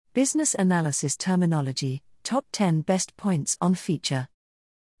Business analysis terminology, top 10 best points on feature.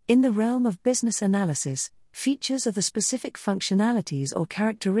 In the realm of business analysis, features are the specific functionalities or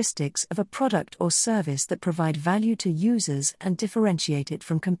characteristics of a product or service that provide value to users and differentiate it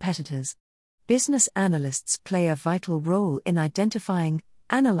from competitors. Business analysts play a vital role in identifying,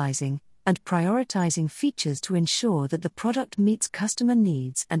 analyzing, and prioritizing features to ensure that the product meets customer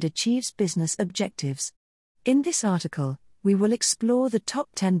needs and achieves business objectives. In this article, we will explore the top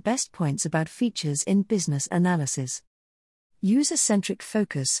 10 best points about features in business analysis. User-centric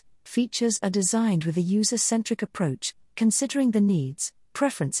focus. Features are designed with a user-centric approach, considering the needs,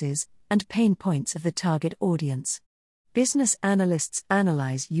 preferences, and pain points of the target audience. Business analysts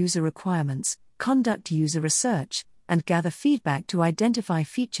analyze user requirements, conduct user research, and gather feedback to identify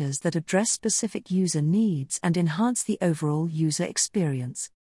features that address specific user needs and enhance the overall user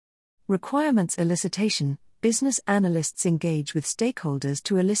experience. Requirements elicitation. Business analysts engage with stakeholders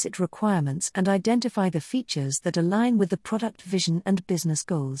to elicit requirements and identify the features that align with the product vision and business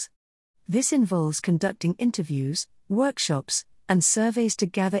goals. This involves conducting interviews, workshops, and surveys to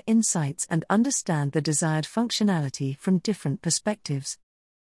gather insights and understand the desired functionality from different perspectives.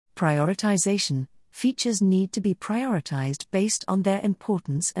 Prioritization. Features need to be prioritized based on their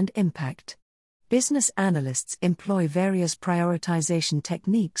importance and impact. Business analysts employ various prioritization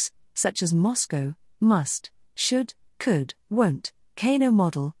techniques, such as MOSCO, must, should, could, won't, Kano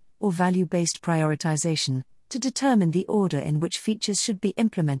model, or value-based prioritization, to determine the order in which features should be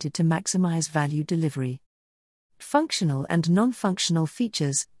implemented to maximize value delivery. Functional and non-functional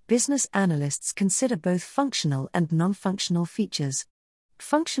features. Business analysts consider both functional and non-functional features.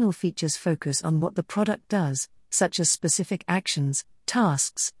 Functional features focus on what the product does, such as specific actions,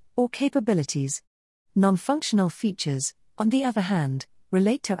 tasks, or capabilities. Non-functional features, on the other hand,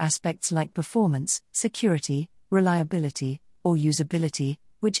 relate to aspects like performance, security, reliability, or usability,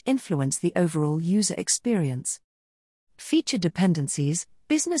 which influence the overall user experience. Feature dependencies.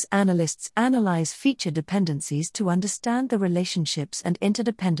 Business analysts analyze feature dependencies to understand the relationships and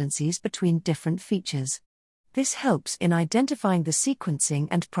interdependencies between different features. This helps in identifying the sequencing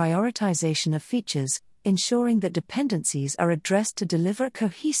and prioritization of features, ensuring that dependencies are addressed to deliver a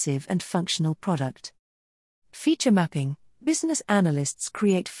cohesive and functional product. Feature mapping. Business analysts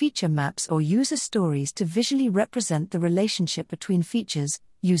create feature maps or user stories to visually represent the relationship between features,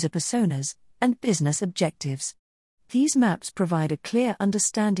 user personas, and business objectives. These maps provide a clear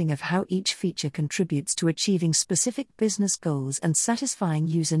understanding of how each feature contributes to achieving specific business goals and satisfying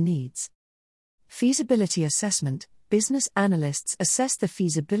user needs. Feasibility assessment. Business analysts assess the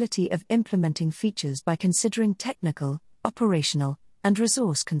feasibility of implementing features by considering technical, operational, and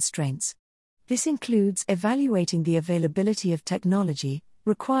resource constraints. This includes evaluating the availability of technology,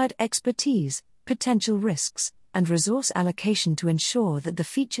 required expertise, potential risks, and resource allocation to ensure that the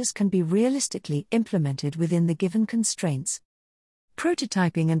features can be realistically implemented within the given constraints.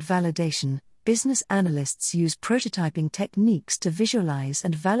 Prototyping and validation. Business analysts use prototyping techniques to visualize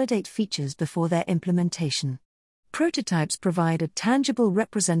and validate features before their implementation. Prototypes provide a tangible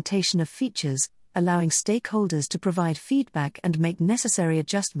representation of features, allowing stakeholders to provide feedback and make necessary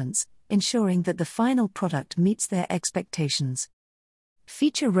adjustments, ensuring that the final product meets their expectations.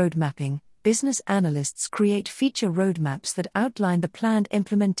 Feature roadmapping. Business analysts create feature roadmaps that outline the planned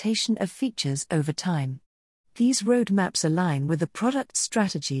implementation of features over time. These roadmaps align with the product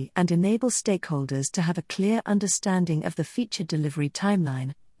strategy and enable stakeholders to have a clear understanding of the feature delivery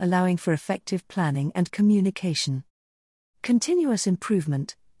timeline, allowing for effective planning and communication. Continuous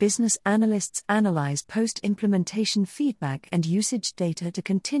improvement. Business analysts analyze post-implementation feedback and usage data to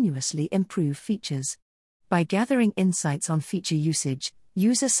continuously improve features. By gathering insights on feature usage,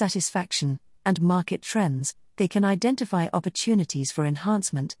 user satisfaction, and market trends, they can identify opportunities for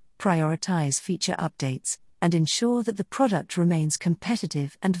enhancement, prioritize feature updates, and ensure that the product remains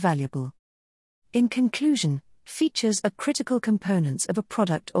competitive and valuable. In conclusion, features are critical components of a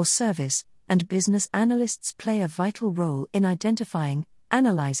product or service, and business analysts play a vital role in identifying,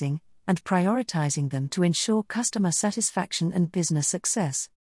 analyzing, and prioritizing them to ensure customer satisfaction and business success.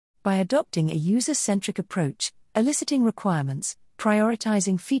 By adopting a user-centric approach, eliciting requirements,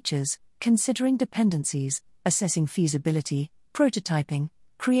 prioritizing features, considering dependencies, assessing feasibility, prototyping,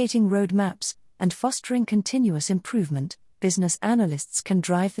 creating roadmaps, and fostering continuous improvement, business analysts can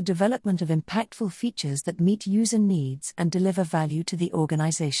drive the development of impactful features that meet user needs and deliver value to the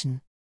organization.